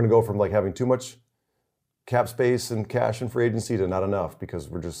gonna go from like having too much cap space and cash in free agency to not enough, because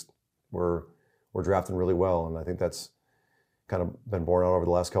we're drafting really well, and I think that's kind of been borne out over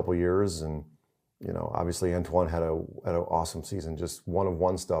the last couple of years. And obviously Antoine had an awesome season, just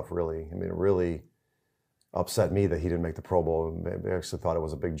one stuff really. It really upset me that he didn't make the Pro Bowl. I actually thought it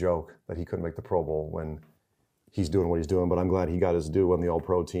was a big joke that he couldn't make the Pro Bowl when he's doing what he's doing, but I'm glad he got his due on the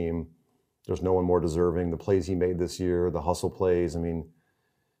All-Pro team. There's no one more deserving. The plays he made this year, the hustle plays,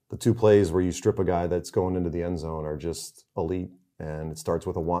 the two plays where you strip a guy that's going into the end zone are just elite. And it starts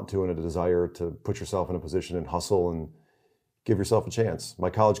with a want to and a desire to put yourself in a position and hustle and give yourself a chance. My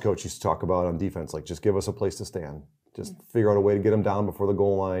college coach used to talk about on defense, like, just give us a place to stand. Just figure out a way to get him down before the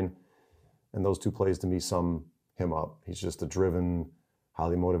goal line. And those two plays to me sum him up. He's just a driven,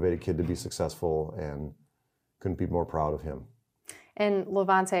 highly motivated kid to be successful, and couldn't be more proud of him. And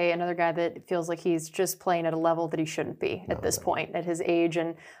Levante, another guy that feels like he's just playing at a level that he shouldn't be at this point, at his age.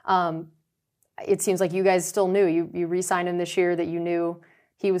 And it seems like you guys still knew. You re-signed him this year, that you knew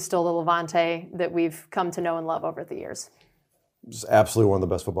he was still the Levante that we've come to know and love over the years. Just absolutely one of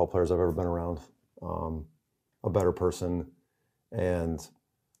the best football players I've ever been around. A better person. And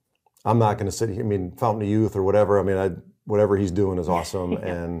I'm not going to sit here, Fountain of Youth or whatever. Whatever he's doing is awesome.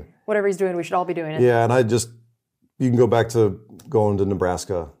 And whatever he's doing, we should all be doing it. Yeah, and you can go back to going to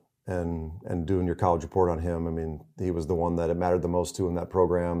Nebraska and doing your college report on him. He was the one that it mattered the most to in that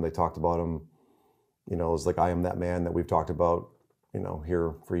program. They talked about him, it was like, I am that man that we've talked about,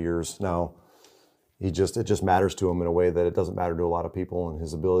 here for years now. It just matters to him in a way that it doesn't matter to a lot of people, and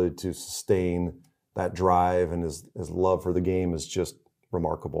his ability to sustain that drive and his love for the game is just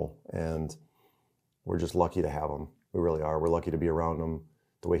remarkable. And we're just lucky to have him. We really are. We're lucky to be around him,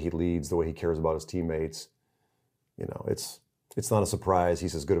 the way he leads, the way he cares about his teammates. It's not a surprise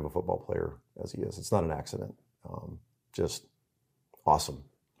he's as good of a football player as he is. It's not an accident. Just awesome.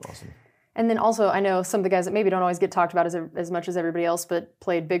 And then also, I know some of the guys that maybe don't always get talked about as much as everybody else, but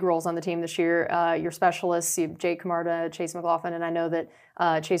played big roles on the team this year. Your specialists, you have Jake Camarda, Chase McLaughlin, and I know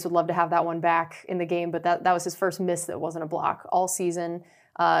that Chase would love to have that one back in the game, but that was his first miss that wasn't a block all season.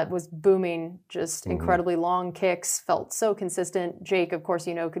 Was booming, just incredibly long kicks, felt so consistent. Jake, of course,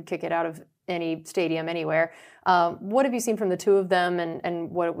 could kick it out of any stadium anywhere. What have you seen from the two of them,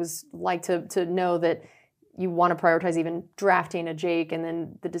 and what it was like to know that you want to prioritize even drafting a Jake, and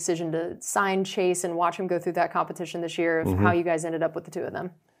then the decision to sign Chase and watch him go through that competition this year, of how you guys ended up with the two of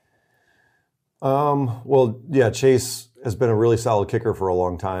them? Chase has been a really solid kicker for a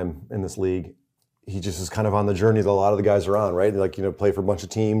long time in this league. He just is kind of on the journey that a lot of the guys are on, right? Play for a bunch of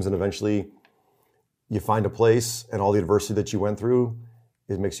teams, and eventually you find a place, and all the adversity that you went through,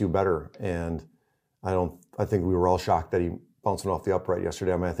 it makes you better. And I think we were all shocked that he bounced off the upright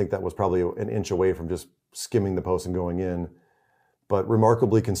yesterday. I think that was probably an inch away from just skimming the post and going in, but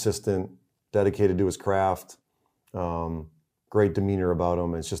remarkably consistent, dedicated to his craft, great demeanor about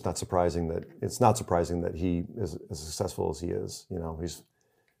him. It's just not surprising that he is as successful as he is. You know,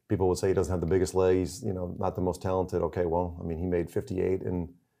 people would say he doesn't have the biggest legs, you know, not the most talented. Okay, well, I mean, he made 58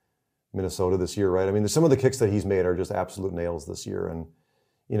 in Minnesota this year, right? I mean, some of the kicks that he's made are just absolute nails this year. And,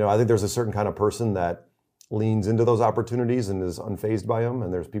 you know, I think there's a certain kind of person that leans into those opportunities and is unfazed by them.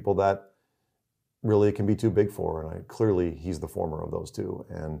 And there's people that really it can be too big for. And clearly he's the former of those two.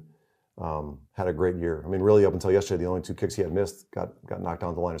 And had a great year. I mean, really up until yesterday, the only 2 kicks he had missed got knocked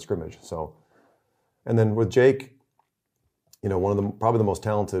down the line of scrimmage. So, and then with Jake, you know, probably the most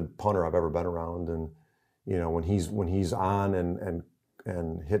talented punter I've ever been around. And, you know, when he's on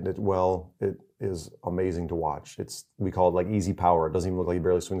and hitting it well, it is amazing to watch. We call it like easy power. It doesn't even look like he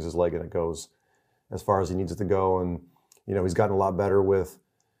barely swings his leg and it goes as far as he needs it to go. And, you know, he's gotten a lot better with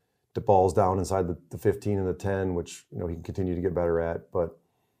the balls down inside the 15 and the 10, which, you know, he can continue to get better at. But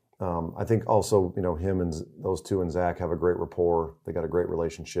I think also, you know, him and those two and Zach have a great rapport. They got a great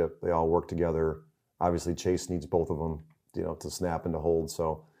relationship. They all work together. Obviously, Chase needs both of them, you know, to snap and to hold.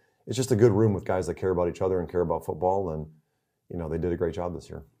 So it's just a good room with guys that care about each other and care about football. And, you know, they did a great job this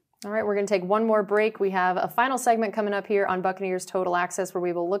year. All right, we're going to take one more break. We have a final segment coming up here on Buccaneers Total Access where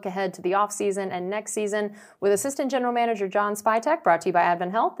we will look ahead to the offseason and next season with Assistant General Manager John Spytek, brought to you by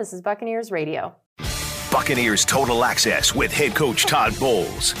Advent Health. This is Buccaneers Radio. Buccaneers Total Access with head coach Todd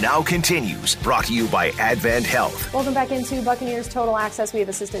Bowles now continues, brought to you by Advent Health. Welcome back into Buccaneers Total Access. We have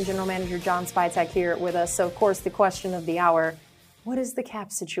Assistant General Manager John Spytek here with us. So, of course, the question of the hour, what is the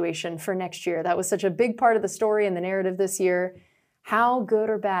cap situation for next year? That was such a big part of the story and the narrative this year. How good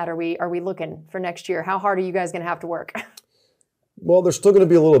or bad are we looking for next year? How hard are you guys going to have to work? Well, there's still going to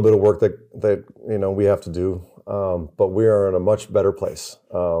be a little bit of work that you know we have to do, but we are in a much better place.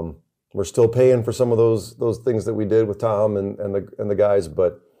 We're still paying for some of those things that we did with Tom and the guys,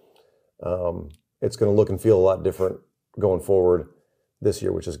 but it's going to look and feel a lot different going forward this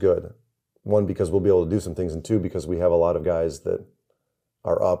year, which is good. One, because we'll be able to do some things, and two, because we have a lot of guys that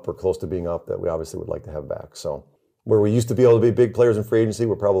are up or close to being up that we obviously would like to have back. So where we used to be able to be big players in free agency,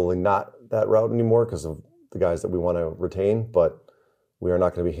 we're probably not that route anymore because of the guys that we want to retain, but we are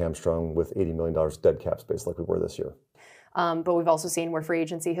not going to be hamstrung with $80 million dead cap space like we were this year. But we've also seen where free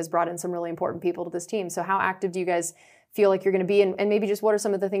agency has brought in some really important people to this team. So how active do you guys feel like you're going to be? And maybe just what are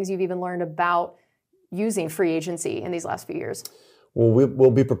some of the things you've even learned about using free agency in these last few years? Well,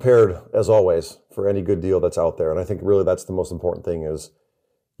 we'll be prepared, as always, for any good deal that's out there. And I think really that's the most important thing is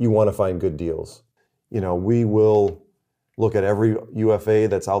you want to find good deals. You know, we will look at every UFA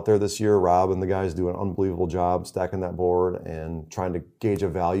that's out there this year. Rob and the guys do an unbelievable job stacking that board and trying to gauge a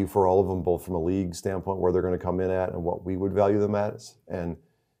value for all of them, both from a league standpoint, where they're going to come in at and what we would value them at. And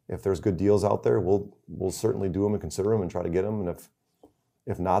if there's good deals out there, we'll certainly do them and consider them and try to get them. And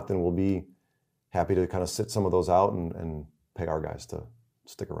if not, then we'll be happy to kind of sit some of those out and pay our guys to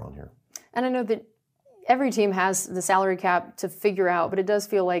stick around here. And I know that every team has the salary cap to figure out, but it does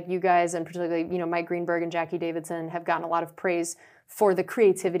feel like you guys, and particularly, you know, Mike Greenberg and Jackie Davidson, have gotten a lot of praise for the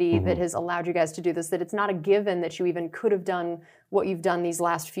creativity that has allowed you guys to do this, that it's not a given that you even could have done what you've done these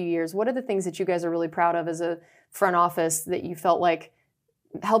last few years. What are the things that you guys are really proud of as a front office that you felt like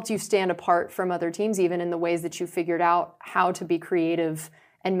helped you stand apart from other teams, even in the ways that you figured out how to be creative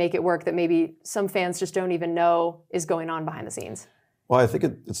and make it work that maybe some fans just don't even know is going on behind the scenes? Well, I think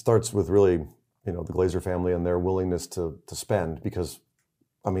it starts with really, you know, the Glazer family and their willingness to spend, because,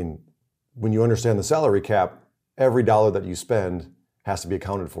 I mean, when you understand the salary cap, every dollar that you spend has to be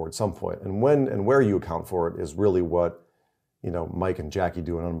accounted for at some point. And when and where you account for it is really what, you know, Mike and Jackie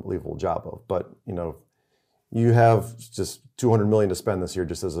do an unbelievable job of. But, you know, you have just $200 million to spend this year,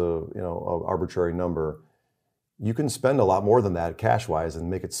 just as a arbitrary number. You can spend a lot more than that cash-wise and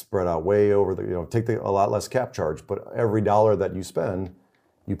make it spread out way over the, take a lot less cap charge. But every dollar that you spend,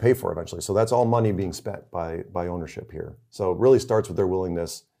 you pay for eventually. So that's all money being spent by ownership here. So it really starts with their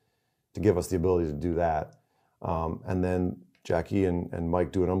willingness to give us the ability to do that. And then Jackie and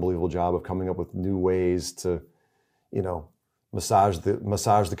Mike do an unbelievable job of coming up with new ways to, massage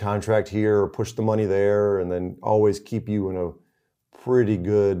the contract here or push the money there, and then always keep you in a pretty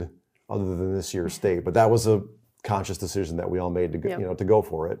good, other than this year's state. But that was a conscious decision that we all made to go, to go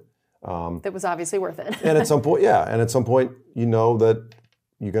for it. That was obviously worth it. And at some point, that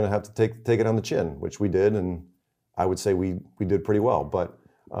you're going to have to take it on the chin, which we did, and I would say we did pretty well. But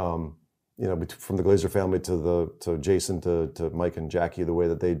from the Glazer family to Jason to Mike and Jackie, the way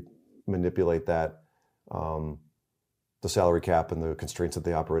that they manipulate that, the salary cap and the constraints that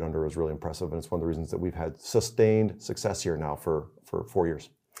they operate under is really impressive, and it's one of the reasons that we've had sustained success here now for 4 years.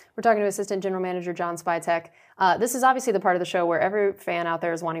 We're talking to Assistant General Manager John Spytek. This is obviously the part of the show where every fan out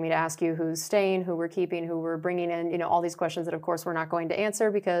there is wanting me to ask you who's staying, who we're keeping, who we're bringing in, all these questions that, of course, we're not going to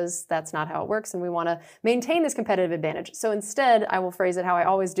answer because that's not how it works, and we want to maintain this competitive advantage. So instead, I will phrase it how I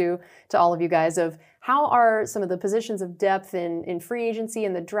always do to all of you guys of how are some of the positions of depth in free agency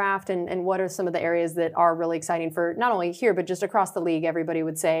and the draft, and what are some of the areas that are really exciting for not only here, but just across the league? Everybody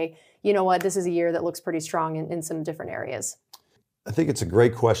would say, you know what, this is a year that looks pretty strong in some different areas. I think it's a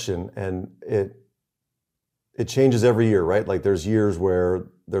great question, and it changes every year, right? Like there's years where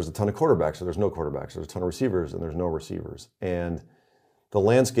there's a ton of quarterbacks, or there's no quarterbacks. There's a ton of receivers, and there's no receivers. And the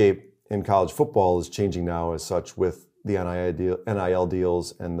landscape in college football is changing now as such with the NIL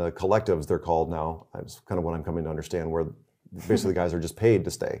deals and the collectives, they're called now. That's kind of what I'm coming to understand, where basically guys are just paid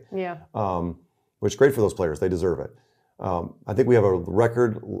to stay. Yeah. Which is great for those players. They deserve it. I think we have a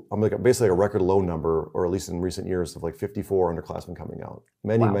record, basically a record low number, or at least in recent years, of like 54 underclassmen coming out.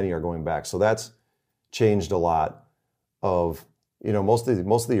 Many are going back. So that's changed a lot of, most of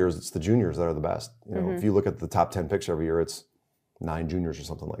the years it's the juniors that are the best. If you look at the top 10 picks every year, it's 9 juniors or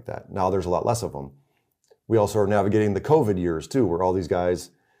something like that. Now there's a lot less of them. We also are navigating the COVID years too, where all these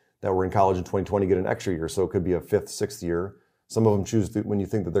guys that were in college in 2020 get an extra year. So it could be a 5th, 6th year. Some of them choose to, when you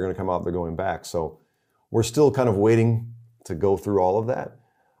think that they're going to come out, they're going back. So we're still kind of waiting to go through all of that.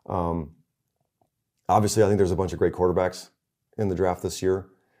 Obviously, I think there's a bunch of great quarterbacks in the draft this year.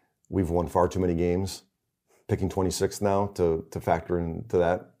 We've won far too many games, picking 26th now to factor into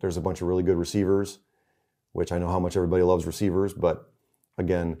that. There's a bunch of really good receivers, which I know how much everybody loves receivers, but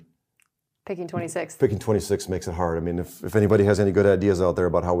again, picking 26th. Picking 26 makes it hard. I mean, if anybody has any good ideas out there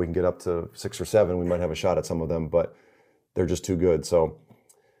about how we can get up to 6 or 7, we might have a shot at some of them, but they're just too good. So,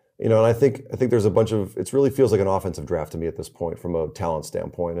 and I think there's a bunch of, it really feels like an offensive draft to me at this point from a talent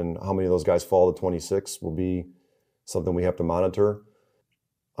standpoint, and how many of those guys fall to 26 will be something we have to monitor.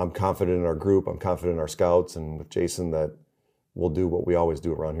 I'm confident in our group. I'm confident in our scouts, and with Jason that we'll do what we always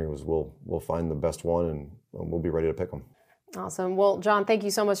do around here is we'll find the best one, and we'll be ready to pick them. Awesome. Well, John, thank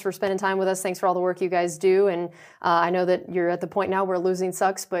you so much for spending time with us. Thanks for all the work you guys do. And I know that you're at the point now where losing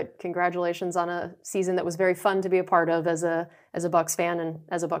sucks, but congratulations on a season that was very fun to be a part of as a Bucs fan and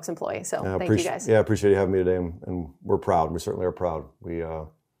as a Bucs employee. So thank you guys. Yeah, I appreciate you having me today, and we're proud. We certainly are proud.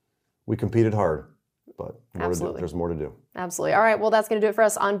 We competed hard, but there's more to do. Absolutely. All right. Well, that's going to do it for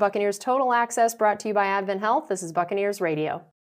us on Buccaneers Total Access, brought to you by Advent Health. This is Buccaneers Radio.